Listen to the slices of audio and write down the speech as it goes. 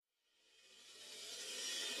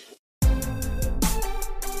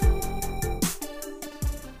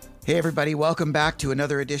Hey everybody, welcome back to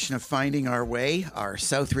another edition of Finding Our Way, our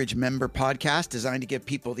Southridge member podcast designed to give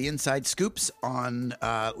people the inside scoops on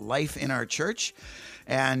life in our church.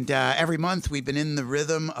 And every month we've been in the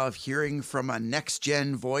rhythm of hearing from a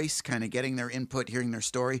next-gen voice, kind of getting their input, hearing their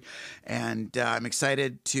story. And I'm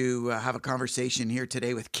excited to have a conversation here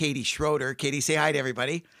today with Kaitie Schroeder. Kaitie, say hi to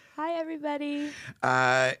everybody. Hi, everybody.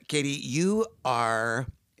 Kaitie, you are,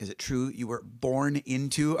 is it true, you were born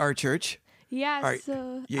into our church? Yeah, Right.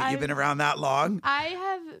 so You've been around that long? I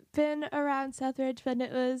have been around Southridge when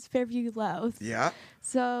it was Fairview Louth. Yeah.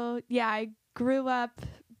 So, yeah, I grew up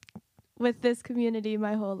with this community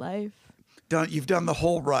my whole life. You've done the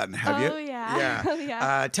whole run, have you? Oh, yeah. Yeah. Oh,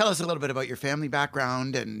 yeah. Tell us a little bit about your family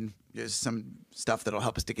background and just some stuff that'll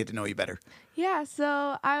help us to get to know you better. Yeah,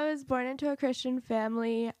 so I was born into a Christian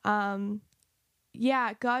family.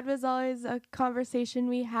 Yeah, God was always a conversation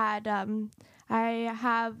we had. I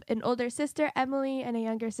have an older sister, Emily, and a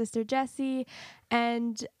younger sister, Jessie,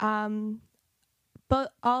 and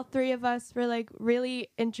but all three of us were like really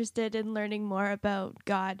interested in learning more about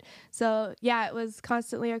God. So yeah, it was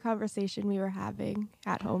constantly a conversation we were having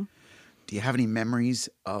at home. Do you have any memories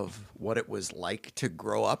of what it was like to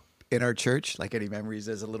grow up in our church? Like any memories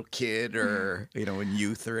as a little kid or, in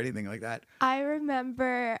youth or anything like that? I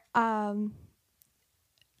remember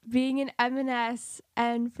being in M&S,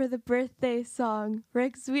 and for the birthday song,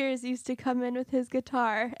 Rick Zweers used to come in with his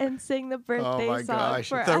guitar and sing the birthday song. Oh my gosh,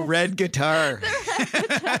 the us. red guitar.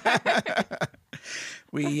 The red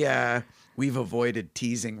guitar. We've avoided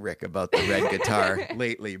teasing Rick about the red guitar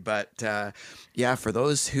lately, but yeah, for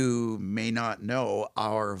those who may not know,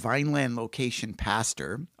 our Vineland location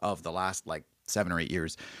pastor of the last 7 or 8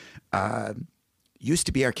 years used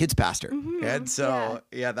to be our kids pastor. Mm-hmm. And so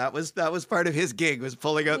yeah, that was part of his gig, was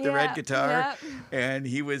pulling out the red guitar, and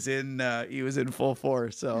he was in full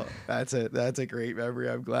force. So that's a great memory.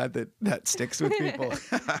 I'm glad that sticks with people.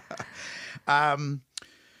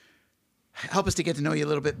 Help us to get to know you a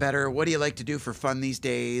little bit better. What do you like to do for fun these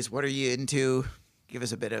days? What are you into? Give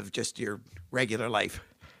us a bit of just your regular life.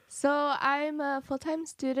 So I'm a full-time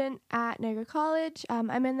student at Niagara College.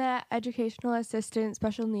 I'm in the Educational Assistant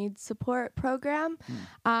Special Needs Support Program.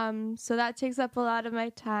 So that takes up a lot of my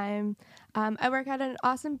time. I work at an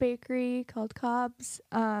awesome bakery called Cobb's,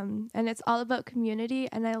 and it's all about community,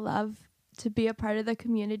 and I love to be a part of the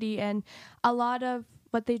community, and a lot of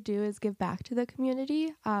what they do is give back to the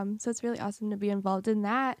community. So it's really awesome to be involved in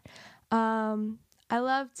that. I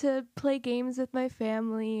love to play games with my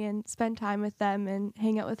family and spend time with them and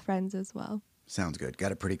hang out with friends as well. Sounds good.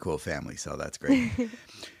 Got a pretty cool family, so that's great.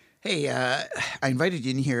 Hey, I invited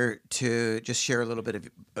you in here to just share a little bit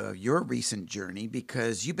of your recent journey,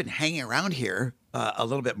 because you've been hanging around here a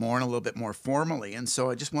little bit more and a little bit more formally. And so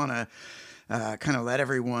I just want to kind of let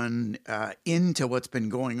everyone into what's been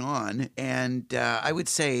going on. And I would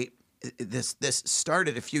say this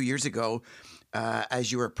started a few years ago as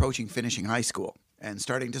you were approaching finishing high school and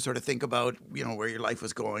starting to sort of think about, where your life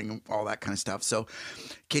was going, all that kind of stuff. So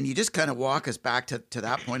can you just kind of walk us back to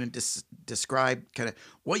that point and describe kind of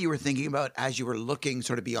what you were thinking about as you were looking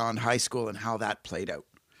sort of beyond high school and how that played out?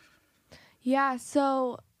 Yeah,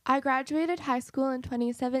 so I graduated high school in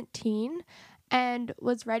 2017 and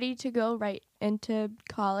was ready to go right into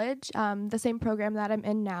college, the same program that I'm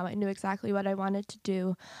in now. I knew exactly what I wanted to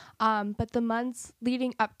do. But the months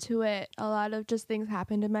leading up to it, a lot of just things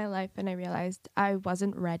happened in my life, and I realized I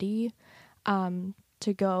wasn't ready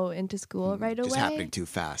to go into school right away. Just happening too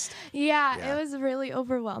fast. Yeah, it was really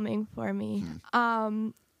overwhelming for me.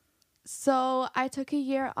 So I took a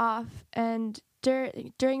year off, and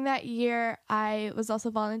during that year, I was also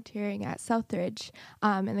volunteering at Southridge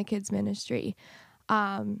in the kids ministry.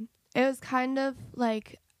 It was kind of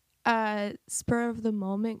like a spur of the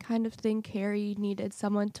moment kind of thing. Carrie needed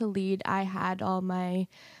someone to lead. I had all my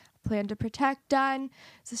plan to protect done.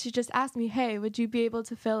 So she just asked me, hey, would you be able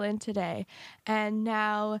to fill in today? And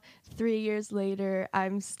now 3 years later,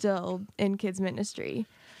 I'm still in kids ministry.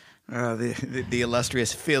 The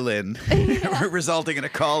illustrious fill-in resulting in a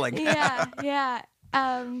calling. Yeah.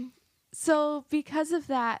 So because of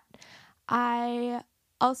that, I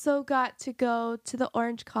also got to go to the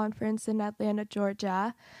Orange Conference in Atlanta,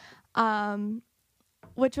 Georgia,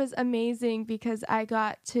 which was amazing because I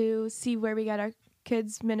got to see where we get our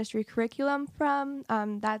kids ministry curriculum from.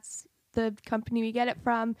 That's the company we get it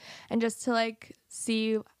from, and just to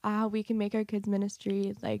see how we can make our kids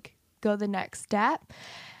ministry go the next step.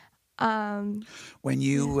 When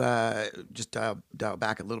you just dial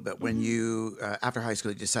back a little bit, when you after high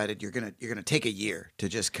school you decided you're gonna take a year to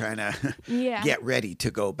just kind of get ready to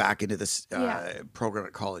go back into this program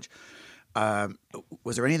at college.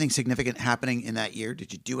 Was there anything significant happening in that year?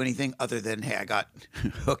 Did you do anything other than, hey, I got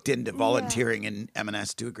hooked into volunteering in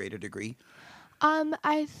M&S to a greater degree?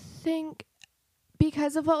 I think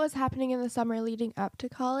because of what was happening in the summer leading up to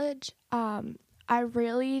college, I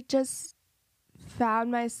really just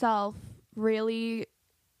found myself really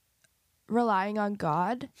relying on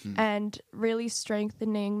God and really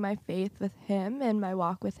strengthening my faith with him and my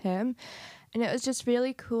walk with him. And it was just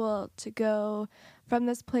really cool to go from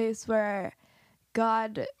this place where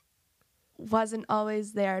God wasn't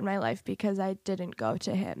always there in my life because I didn't go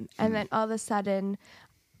to him. And then all of a sudden,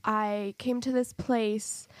 I came to this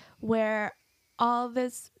place where all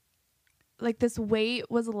this, like, this weight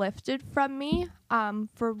was lifted from me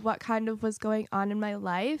for what kind of was going on in my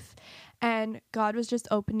life. And God was just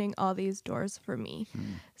opening all these doors for me.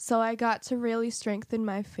 So I got to really strengthen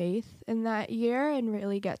my faith in that year and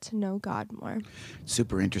really get to know God more.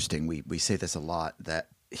 Super interesting. We say this a lot, that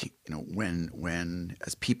when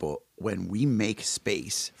as people, when we make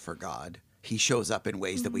space for God, he shows up in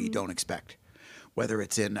ways that we don't expect. Whether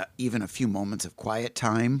it's in even a few moments of quiet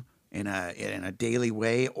time in a daily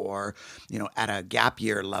way, or at a gap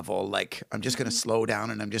year level, like I'm just going to slow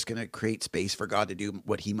down and I'm just going to create space for God to do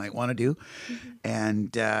what he might want to do.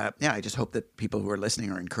 And I just hope that people who are listening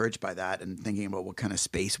are encouraged by that and thinking about what kind of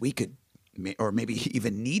space we could or maybe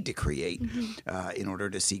even need to create in order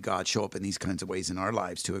to see God show up in these kinds of ways in our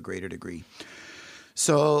lives to a greater degree.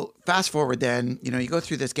 So fast forward then, you go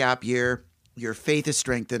through this gap year. Your faith is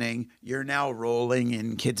strengthening. You're now rolling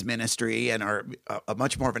in kids ministry and are a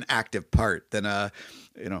much more of an active part than a,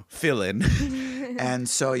 fill-in. And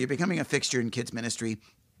so you're becoming a fixture in kids ministry.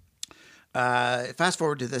 Fast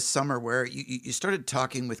forward to this summer where you started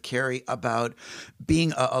talking with Carrie about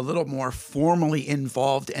being a little more formally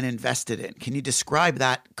involved and invested in. Can you describe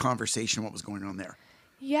that conversation, what was going on there?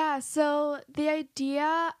 Yeah, so the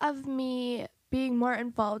idea of me being more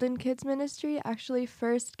involved in kids ministry actually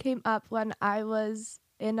first came up when I was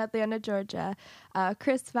in Atlanta, Georgia.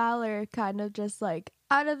 Chris Fowler kind of just like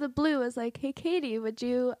out of the blue was like, hey, Kaitie, would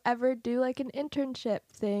you ever do like an internship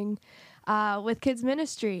thing with kids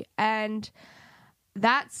ministry? And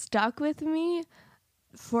that stuck with me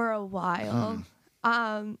for a while.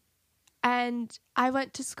 And I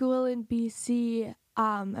went to school in BC.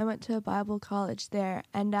 I went to a Bible college there,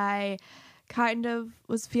 and I kind of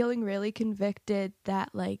was feeling really convicted that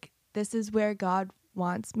like this is where God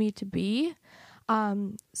wants me to be.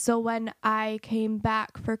 So when I came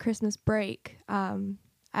back for Christmas break,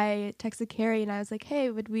 I texted Carrie and I was like,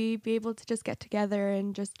 hey, would we be able to just get together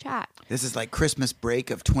and just chat? This is like Christmas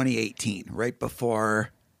break of 2018, right before,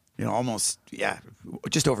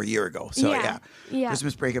 just over a year ago. So yeah.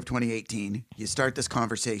 Christmas break of 2018, you start this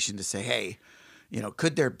conversation to say, hey,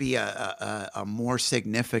 could there be a more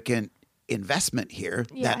significant investment here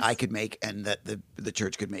that I could make and that the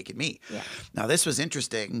church could make in me. Yeah. Now, this was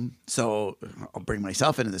interesting. So I'll bring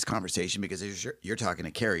myself into this conversation because you're talking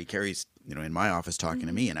to Carrie. Carrie's, in my office talking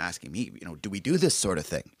to me and asking me, do we do this sort of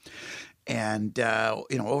thing? And,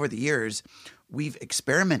 over the years, we've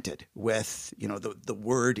experimented with, the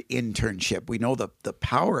word internship. We know the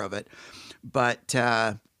power of it. But,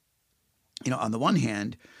 on the one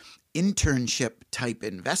hand, internship type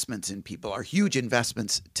investments in people are huge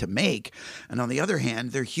investments to make. And on the other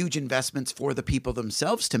hand, they're huge investments for the people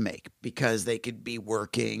themselves to make because they could be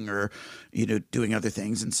working or, doing other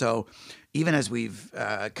things. And so even as we've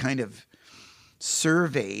kind of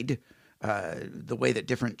surveyed the way that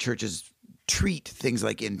different churches treat things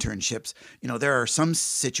like internships, there are some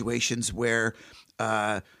situations where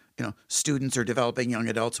students or developing young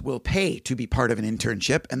adults will pay to be part of an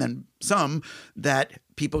internship, and then some that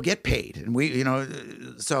people get paid. And we,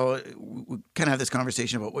 so we kind of have this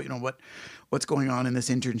conversation about what's going on in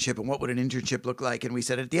this internship and what would an internship look like. And we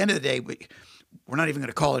said at the end of the day, we're not even going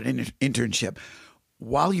to call it an internship.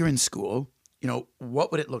 While you're in school,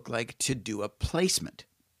 what would it look like to do a placement?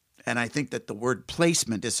 And I think that the word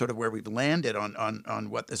placement is sort of where we've landed on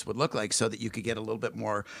what this would look like, so that you could get a little bit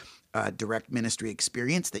more direct ministry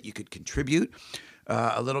experience, that you could contribute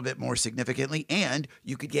a little bit more significantly, and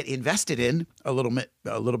you could get invested in a little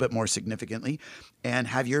bit more significantly, and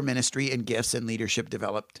have your ministry and gifts and leadership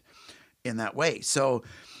developed in that way. So,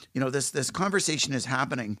 this conversation is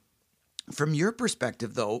happening. From your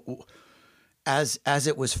perspective, though, as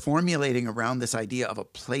it was formulating around this idea of a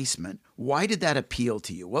placement, why did that appeal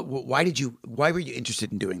to you? Why were you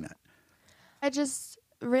interested in doing that? I just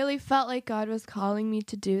really felt like God was calling me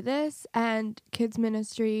to do this, and kids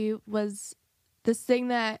ministry was this thing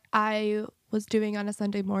that I was doing on a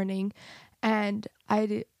Sunday morning, and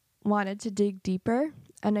I wanted to dig deeper,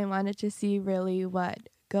 and I wanted to see really what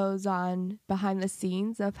goes on behind the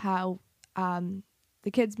scenes of how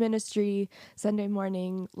the kids ministry Sunday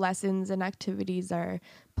morning lessons and activities are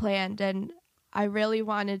planned, and I really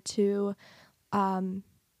wanted to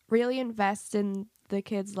really invest in the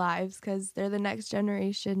kids' lives because they're the next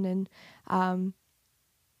generation. And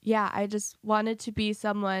I just wanted to be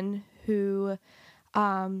someone who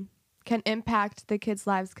can impact the kids'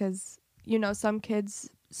 lives because, some kids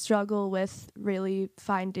struggle with really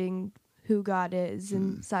finding who God is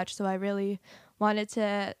and such. So I really wanted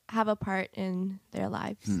to have a part in their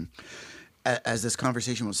lives. As this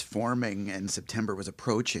conversation was forming and September was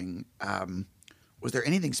approaching, was there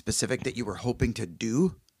anything specific that you were hoping to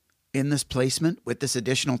do in this placement with this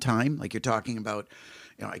additional time? Like you're talking about,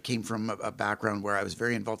 I came from a background where I was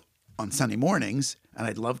very involved on Sunday mornings, and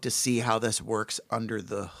I'd love to see how this works under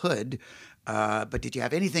the hood. But did you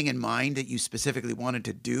have anything in mind that you specifically wanted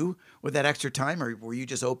to do with that extra time, or were you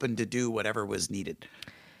just open to do whatever was needed?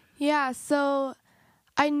 Yeah, so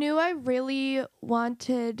I knew I really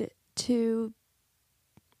wanted to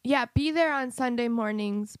be there on Sunday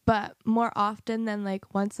mornings, but more often than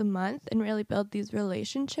like once a month, and really build these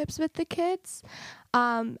relationships with the kids.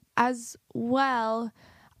 As well,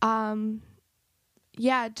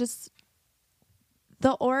 just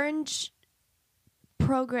the Orange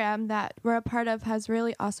program that we're a part of has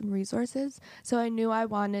really awesome resources. So I knew I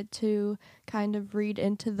wanted to kind of read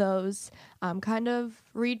into those, kind of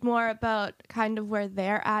read more about kind of where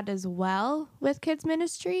they're at as well with kids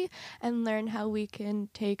ministry, and learn how we can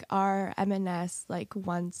take our M&S like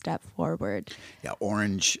one step forward. Yeah,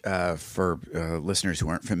 Orange, for listeners who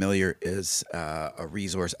aren't familiar, is a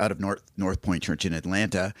resource out of North Point Church in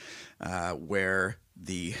Atlanta, where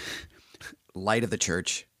the light of the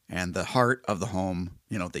church and the heart of the home,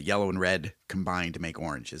 the yellow and red combined to make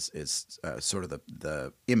orange is sort of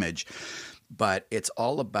the image. But it's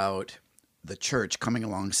all about the church coming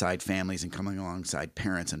alongside families and coming alongside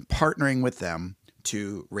parents and partnering with them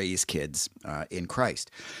to raise kids in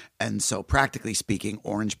Christ. And so practically speaking,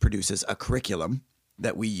 Orange produces a curriculum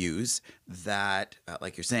that we use that,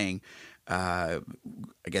 like you're saying, I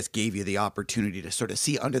guess gave you the opportunity to sort of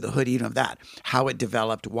see under the hood even of that, how it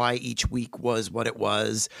developed, why each week was what it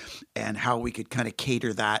was, and how we could kind of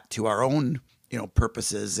cater that to our own,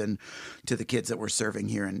 purposes and to the kids that we're serving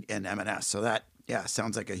here in M&S. So that,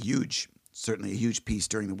 sounds like certainly a huge piece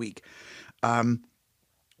during the week. When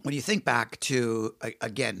you think back to,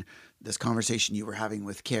 again, this conversation you were having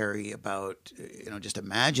with Carrie about, just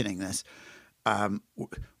imagining this,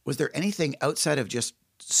 was there anything outside of just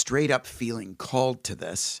straight up feeling called to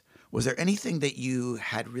this? Was there anything that you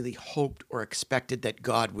had really hoped or expected that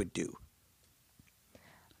God would do?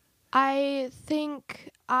 I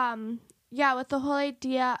think, with the whole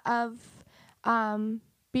idea of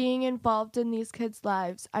being involved in these kids'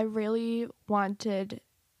 lives, I really wanted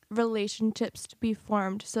relationships to be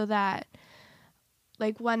formed so that,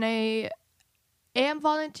 like, when I am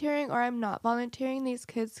volunteering or I'm not volunteering, these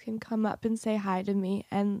kids can come up and say hi to me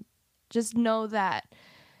and just know that,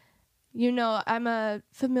 I'm a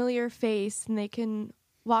familiar face, and they can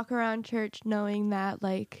walk around church knowing that,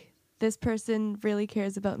 like, this person really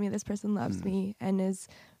cares about me, this person loves me, and is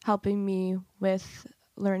helping me with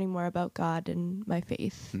learning more about God and my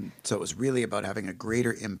faith. So it was really about having a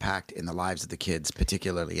greater impact in the lives of the kids,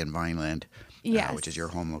 particularly in Vineland, yes. Which is your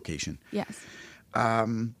home location. Yes.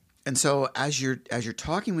 And so as you're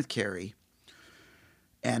talking with Carrie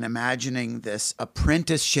and imagining this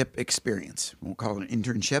apprenticeship experience, we won't call it an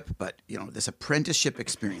internship, but this apprenticeship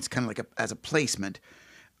experience, kind of like as a placement,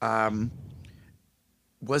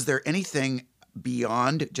 was there anything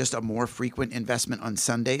beyond just a more frequent investment on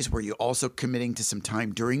Sundays? Were you also committing to some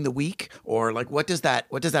time during the week, or like what does that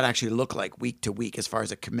actually look like week to week as far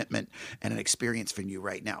as a commitment and an experience for you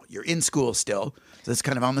right now? You're in school still, so that's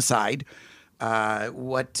kind of on the side.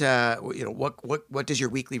 What does your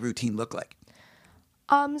weekly routine look like?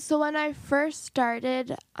 So when I first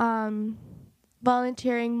started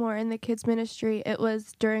volunteering more in the kids ministry, it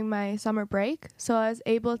was during my summer break. So I was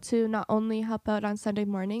able to not only help out on Sunday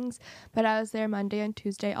mornings, but I was there Monday and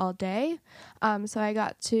Tuesday all day. So I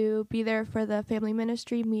got to be there for the family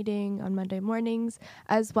ministry meeting on Monday mornings,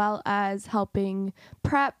 as well as helping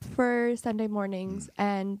prep for Sunday mornings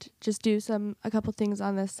and just do a couple things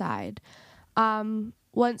on the side.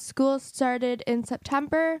 Once school started in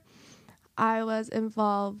September, I was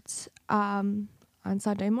involved on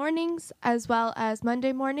Sunday mornings as well as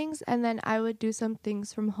Monday mornings, and then I would do some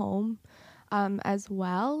things from home as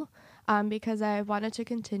well because I wanted to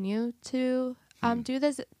continue to do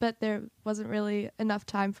this, but there wasn't really enough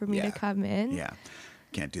time for me to come in. Yeah,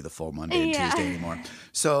 can't do the full Monday and Tuesday anymore.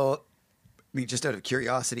 So, I mean, just out of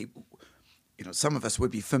curiosity, some of us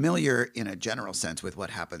would be familiar in a general sense with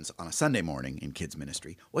what happens on a Sunday morning in kids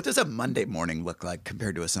ministry. What does a Monday morning look like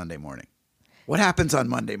compared to a Sunday morning? What happens on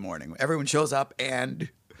Monday morning? Everyone shows up and...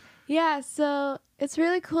 Yeah, so it's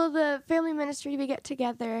really cool, the family ministry, we get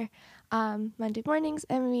together Monday mornings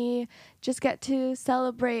and we just get to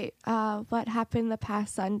celebrate what happened the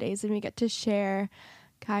past Sundays, and we get to share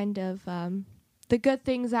kind of the good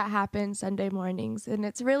things that happen Sunday mornings. And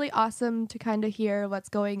it's really awesome to kind of hear what's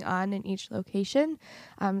going on in each location,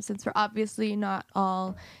 since we're obviously not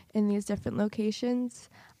all in these different locations.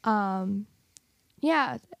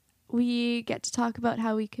 Yeah, we get to talk about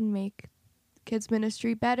how we can make kids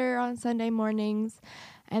ministry better on Sunday mornings.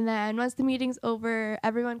 And then once the meeting's over,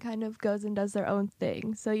 everyone kind of goes and does their own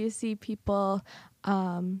thing. So you see people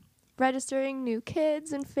registering new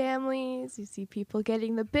kids and families. You see people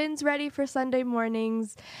getting the bins ready for Sunday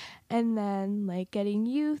mornings, and then like getting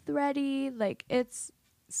youth ready. Like, it's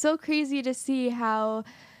so crazy to see how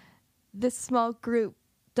this small group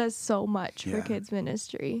does so much for kids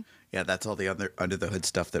ministry. Yeah, that's all the other under the hood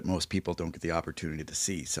stuff that most people don't get the opportunity to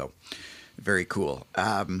see. So very cool.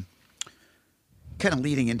 Kind of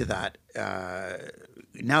leading into that,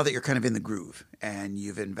 now that you're kind of in the groove and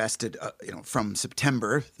you've invested, from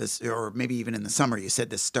September, this, or maybe even in the summer, you said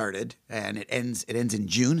this started and it ends in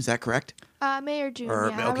June. Is that correct? May or June,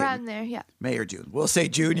 around there, yeah. May or June. We'll say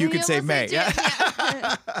June. You can say May. June,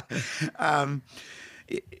 yeah.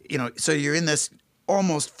 So you're in this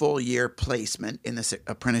almost full year placement in this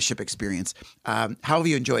apprenticeship experience. How have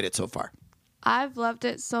you enjoyed it so far? I've loved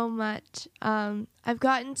it so much. I've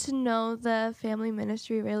gotten to know the family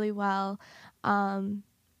ministry really well. And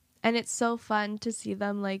it's so fun to see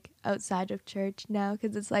them like outside of church now,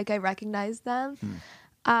 because it's like I recognize them.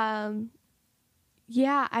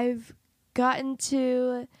 Yeah, I've gotten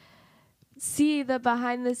to see the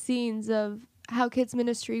behind the scenes of how kids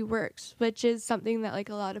ministry works, which is something that like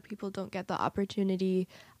a lot of people don't get the opportunity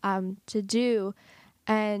to do,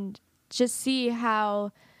 and just see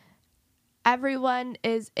how everyone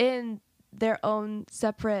is in their own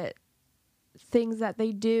separate things that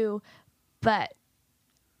they do, but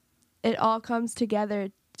it all comes together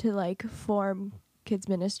to like form kids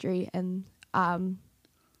ministry. And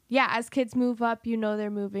as kids move up, they're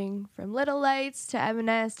moving from Little Lights to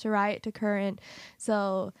M&S to Riot to Current.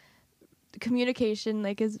 So communication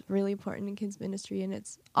like is really important in kids ministry, and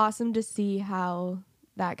it's awesome to see how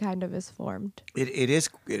that kind of is formed. It is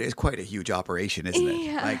quite a huge operation, isn't it?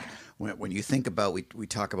 Yeah. Like when you think about, we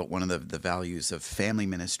talk about one of the values of family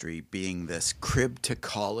ministry being this crib to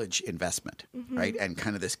college investment, right? And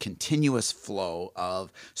kind of this continuous flow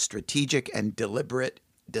of strategic and deliberate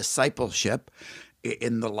discipleship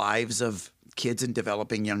in the lives of kids and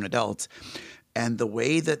developing young adults. And the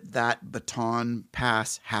way that baton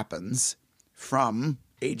pass happens from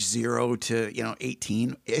age 0 to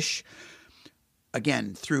 18-ish,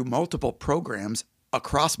 again, through multiple programs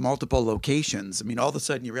across multiple locations. I mean, all of a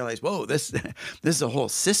sudden you realize, whoa, this is a whole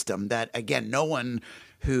system that, again, no one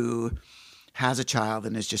who has a child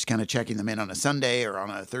and is just kind of checking them in on a Sunday or on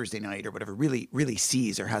a Thursday night or whatever really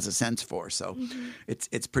sees or has a sense for. So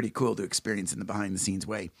it's pretty cool to experience in the behind the scenes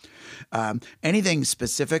way. Anything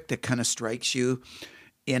specific that kind of strikes you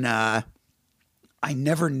in I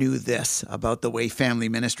never knew this about the way family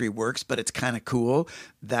ministry works, but it's kind of cool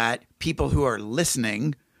that people who are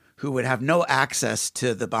listening, who would have no access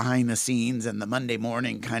to the behind the scenes and the Monday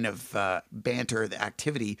morning kind of banter, the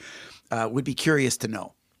activity, would be curious to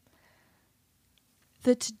know?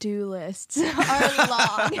 The to-do lists are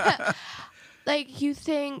long. Like, you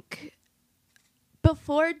think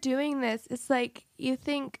before doing this, it's like you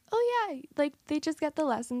think, oh yeah, like they just get the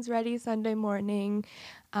lessons ready Sunday morning,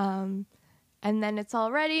 and then it's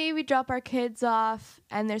all ready. We drop our kids off,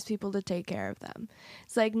 and there's people to take care of them.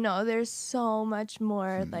 It's like, no, there's so much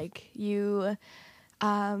more. Like, you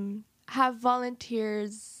have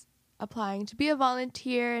volunteers applying to be a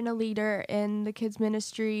volunteer and a leader in the kids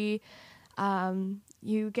ministry.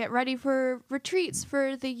 You get ready for retreats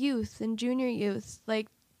for the youth and junior youth. Like,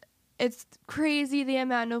 it's crazy the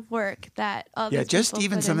amount of work that all these just people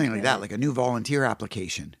even put something into like that, it. like a new volunteer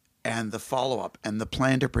application and the follow-up and the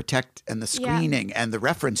plan to protect and the screening and the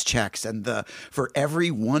reference checks and for every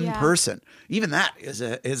one person. Even that is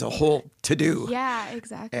a whole to-do. Yeah,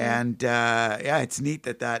 exactly. And it's neat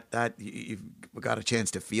that you've got a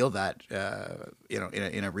chance to feel that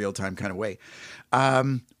in a real-time kind of way.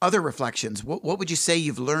 Other reflections, what would you say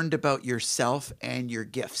you've learned about yourself and your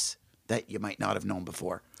gifts that you might not have known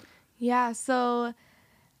before? Yeah, so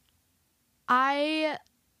I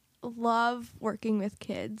love working with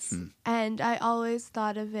kids, and I always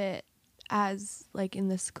thought of it as like in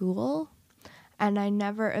the school, and I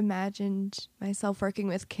never imagined myself working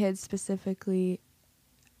with kids specifically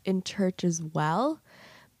in church as well.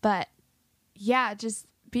 But yeah, just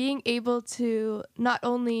being able to not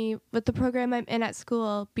only with the program I'm in at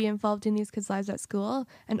school, be involved in these kids' lives at school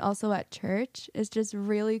and also at church is just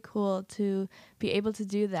really cool to be able to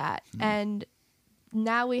do that. And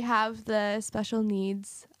now we have the special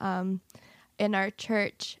needs in our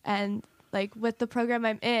church, and like with the program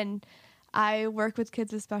I'm in, I work with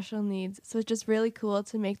kids with special needs. So it's just really cool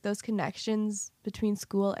to make those connections between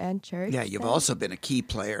school and church. Yeah, you've also been a key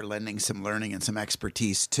player, lending some learning and some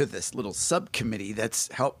expertise to this little subcommittee that's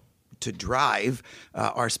helped to drive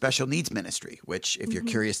our special needs ministry, which if you're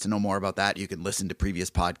curious to know more about that, you can listen to previous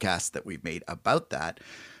podcasts that we've made about that.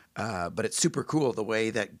 But it's super cool the way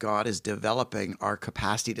that God is developing our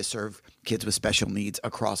capacity to serve kids with special needs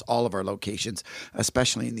across all of our locations,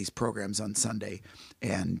 especially in these programs on Sunday.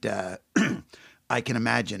 And I can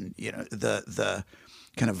imagine, the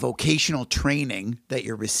kind of vocational training that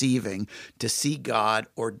you're receiving to see God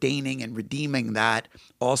ordaining and redeeming that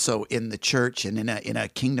also in the church and in a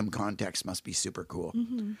kingdom context must be super cool.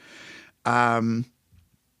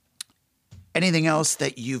 Anything else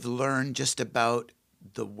that you've learned just about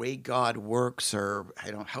the way God works, or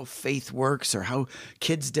how faith works, or how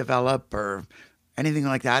kids develop, or anything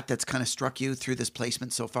like that that's kind of struck you through this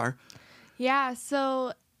placement so far? Yeah,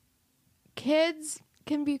 so kids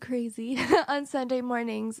can be crazy on Sunday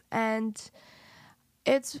mornings, and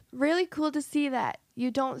it's really cool to see that.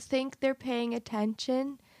 You don't think they're paying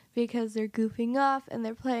attention because they're goofing off and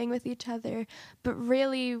they're playing with each other, but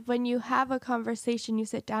really when you have a conversation, you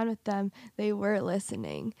sit down with them, they were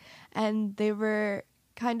listening, and they were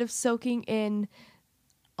kind of soaking in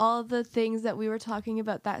all the things that we were talking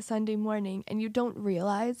about that Sunday morning, and you don't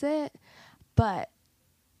realize it, but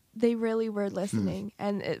they really were listening,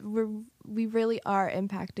 and we really are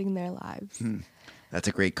impacting their lives. That's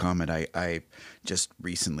a great comment. I just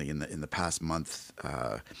recently in the past month,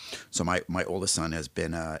 so my oldest son has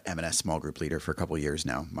been a M&S small group leader for a couple of years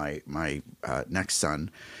now. My next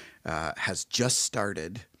son has just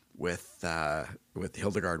started with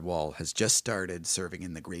Hildegard Wall, has just started serving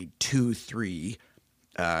in the grade 2-3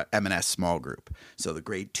 M&S small group. So the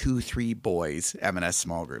grade 2-3 boys M&S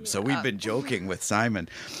small group. Yeah. So we've been joking with Simon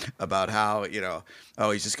about how,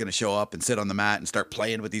 he's just going to show up and sit on the mat and start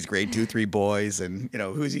playing with these grade 2-3 boys, and,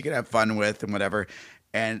 who's he going to have fun with and whatever.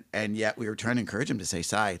 And yet we were trying to encourage him to say,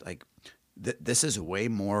 Si, like this is way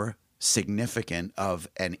more significant of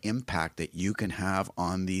an impact that you can have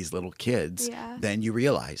on these little kids than you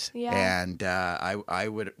realize. Yeah. And I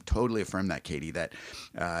would totally affirm that, Kaitie, that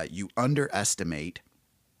you underestimate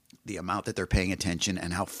the amount that they're paying attention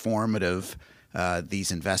and how formative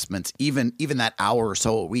these investments, even that hour or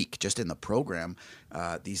so a week just in the program,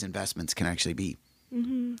 these investments can actually be.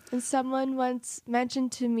 And someone once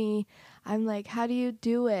mentioned to me, I'm like, how do you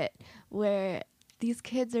do it where these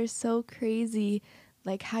kids are so crazy?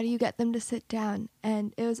 Like, how do you get them to sit down?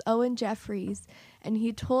 And it was Owen Jeffries, and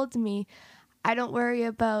he told me, I don't worry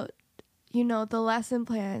about, the lesson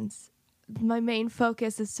plans. My main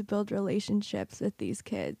focus is to build relationships with these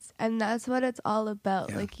kids. And that's what it's all about.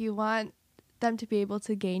 Yeah. Like, you want them to be able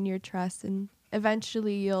to gain your trust, and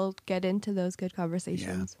eventually you'll get into those good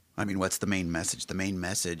conversations. Yeah. I mean, what's the main message? The main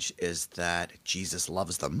message is that Jesus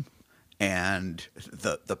loves them. And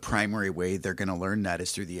the primary way they're going to learn that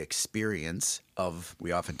is through the experience of,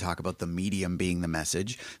 we often talk about the medium being the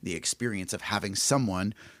message, the experience of having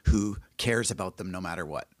someone who cares about them no matter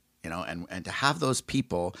what. And to have those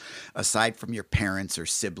people, aside from your parents or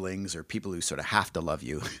siblings or people who sort of have to love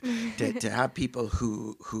you, to have people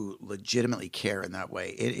who legitimately care in that way,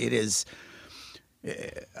 it is.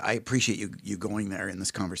 I appreciate you going there in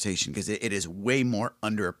this conversation, because it is way more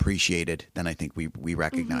underappreciated than I think we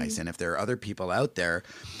recognize. And if there are other people out there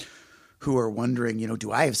who are wondering,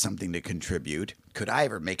 do I have something to contribute? Could I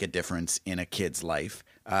ever make a difference in a kid's life?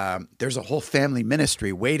 There's a whole family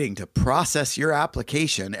ministry waiting to process your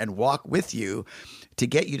application and walk with you to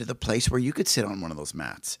get you to the place where you could sit on one of those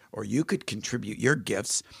mats, or you could contribute your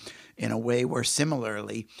gifts in a way where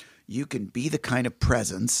similarly you can be the kind of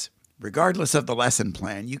presence, regardless of the lesson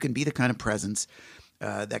plan, you can be the kind of presence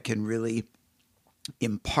that can really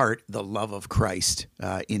impart the love of Christ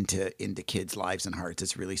into kids' lives and hearts.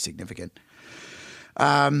 It's really significant.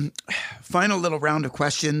 Final little round of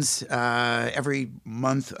questions. Every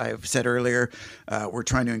month, I've said earlier, we're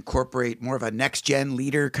trying to incorporate more of a next-gen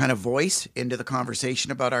leader kind of voice into the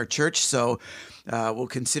conversation about our church. So we'll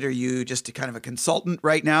consider you just a kind of a consultant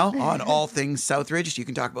right now on all things Southridge. You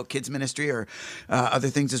can talk about kids ministry or other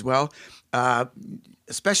things as well.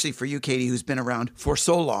 Especially for you, Kaitie, who's been around for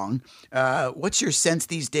so long. What's your sense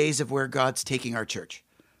these days of where God's taking our church?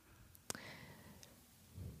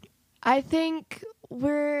 I think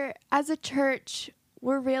as a church,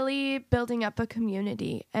 we're really building up a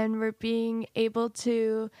community, and we're being able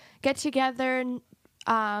to get together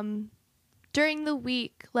during the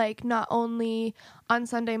week, like not only on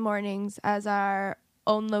Sunday mornings as our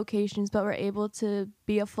own locations, but we're able to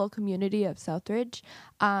be a full community of Southridge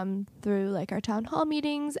through like our town hall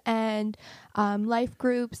meetings and life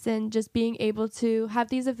groups, and just being able to have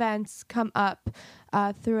these events come up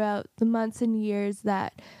throughout the months and years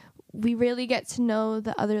that we really get to know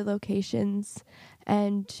the other locations.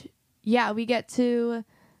 And yeah, we get to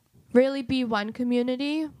really be one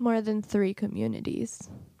community more than three communities.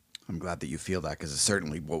 I'm glad that you feel that, because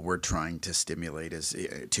certainly what we're trying to stimulate is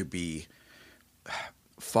to be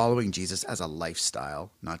following Jesus as a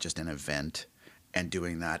lifestyle, not just an event, and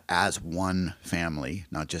doing that as one family,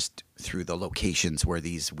 not just through the locations where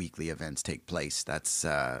these weekly events take place. That's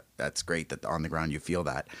great that on the ground you feel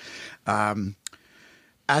that.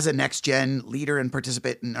 As a next-gen leader and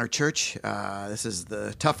participant in our church, this is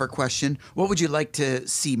the tougher question. What would you like to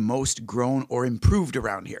see most grown or improved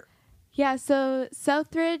around here? Yeah, so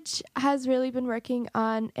Southridge has really been working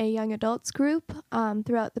on a young adults group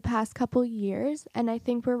throughout the past couple years, and I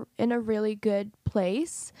think we're in a really good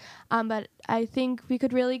place. But I think we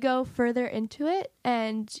could really go further into it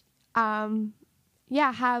and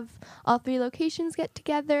have all three locations get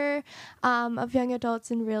together of young adults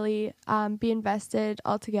and really be invested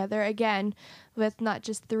all together, again, with not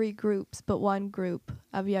just three groups, but one group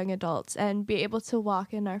of young adults, and be able to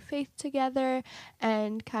walk in our faith together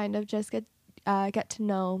and kind of just get to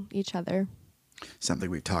know each other. Something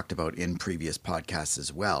we've talked about in previous podcasts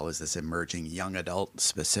as well is this emerging young adult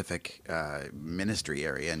specific ministry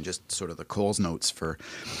area, and just sort of the Coles notes for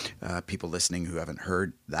people listening who haven't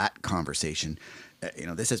heard that conversation.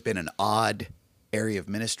 This has been an odd area of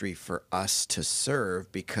ministry for us to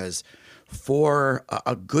serve, because for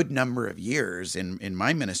a good number of years in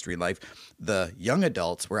my ministry life, the young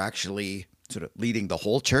adults were actually sort of leading the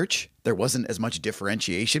whole church. There wasn't as much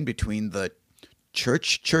differentiation between the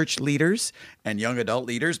church leaders and young adult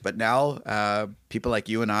leaders, but now people like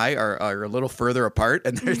you and I are a little further apart,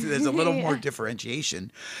 and there's a little more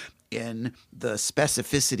differentiation in the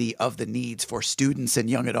specificity of the needs for students and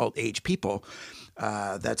young adult age people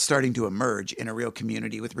that's starting to emerge in a real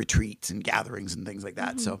community with retreats and gatherings and things like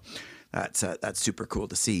that. Mm-hmm. So that's super cool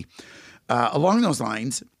to see. Along those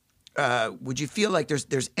lines, would you feel like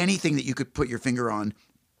there's anything that you could put your finger on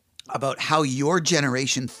about how your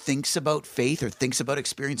generation thinks about faith or thinks about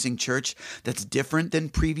experiencing church that's different than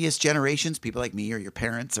previous generations, people like me or your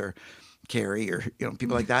parents or Carrie or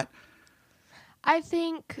people like that? I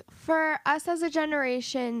think for us as a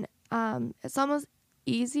generation, it's almost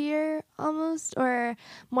easier or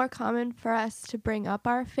more common for us to bring up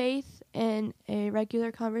our faith in a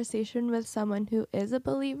regular conversation with someone who is a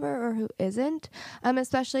believer or who isn't,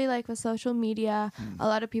 especially like with social media. A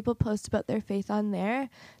lot of people post about their faith on there,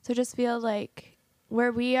 so just feel like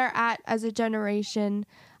where we are at as a generation,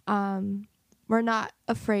 we're not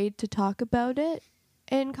afraid to talk about it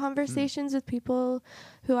in conversations with people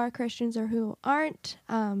who are Christians or who aren't.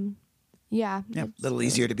 A little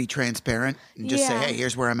easier to be transparent and just say, hey,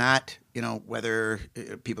 here's where I'm at, whether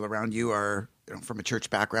people around you are from a church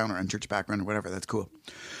background or unchurched background or whatever. That's cool.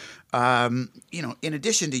 In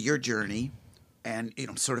addition to your journey and,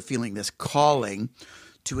 sort of feeling this calling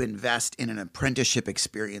to invest in an apprenticeship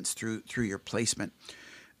experience through your placement,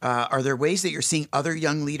 are there ways that you're seeing other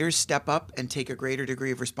young leaders step up and take a greater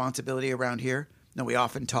degree of responsibility around here? Now, we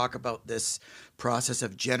often talk about this process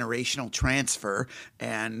of generational transfer,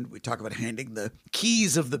 and we talk about handing the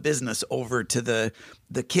keys of the business over to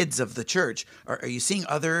the kids of the church. Are you seeing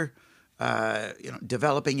other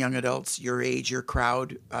developing young adults, your age, your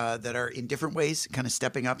crowd, that are in different ways kind of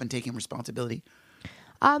stepping up and taking responsibility?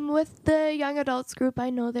 With the young adults group, I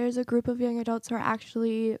know there's a group of young adults who are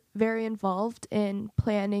actually very involved in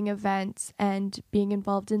planning events and being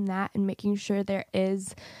involved in that and making sure there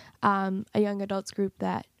is a young adults group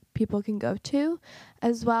that people can go to,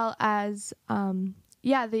 as well as, the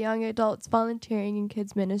young adults volunteering in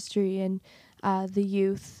kids ministry and the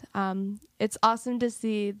youth. It's awesome to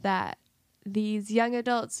see that these young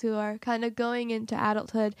adults who are kind of going into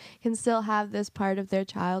adulthood can still have this part of their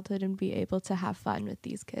childhood and be able to have fun with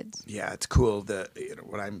these kids. Yeah, it's cool.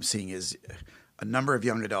 What I'm seeing is a number of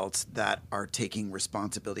young adults that are taking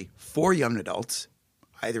responsibility for young adults,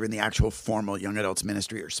 either in the actual formal young adults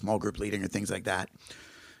ministry or small group leading or things like that.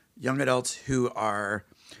 Young adults who are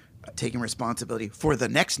taking responsibility for the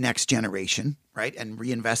next generation, right? And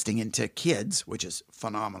reinvesting into kids, which is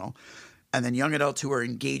phenomenal. And then young adults who are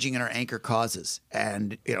engaging in our anchor causes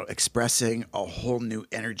and, expressing a whole new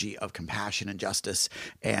energy of compassion and justice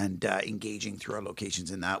and engaging through our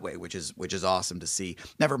locations in that way, which is awesome to see.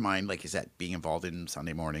 Never mind, like you said, being involved in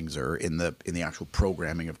Sunday mornings or in the actual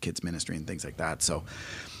programming of kids ministry and things like that. So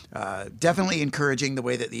definitely encouraging the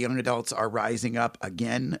way that the young adults are rising up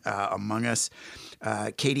again among us.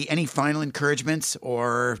 Kaitie, any final encouragements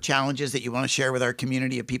or challenges that you want to share with our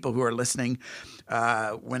community of people who are listening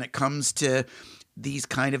when it comes to these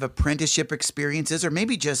kind of apprenticeship experiences, or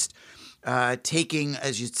maybe just taking,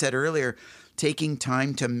 as you said earlier, taking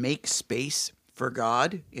time to make space for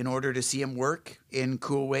God in order to see him work in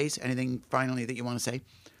cool ways? Anything finally that you want to say?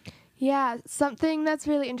 Yeah, something that's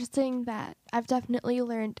really interesting that I've definitely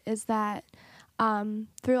learned is that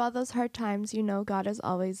through all those hard times, God is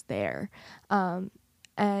always there.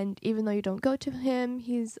 And even though you don't go to him,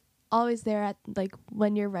 he's always there at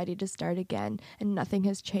when you're ready to start again, and nothing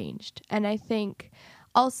has changed. And I think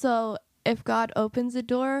also, if God opens a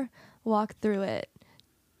door, walk through it.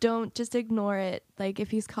 Don't just ignore it.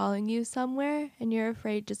 If he's calling you somewhere and you're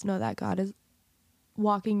afraid, just know that God is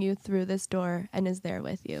walking you through this door and is there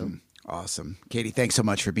with you. Awesome. Kaitie, thanks so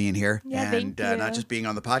much for being here. Yeah, and thank you. Not just being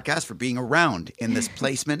on the podcast, for being around in this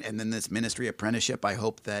placement and in this ministry apprenticeship. I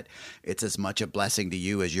hope that it's as much a blessing to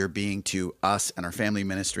you as you're being to us and our family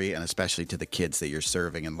ministry, and especially to the kids that you're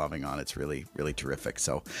serving and loving on. It's really, really terrific.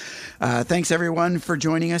 So thanks, everyone, for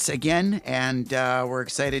joining us again. And we're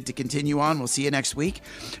excited to continue on. We'll see you next week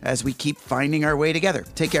as we keep finding our way together.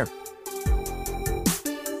 Take care.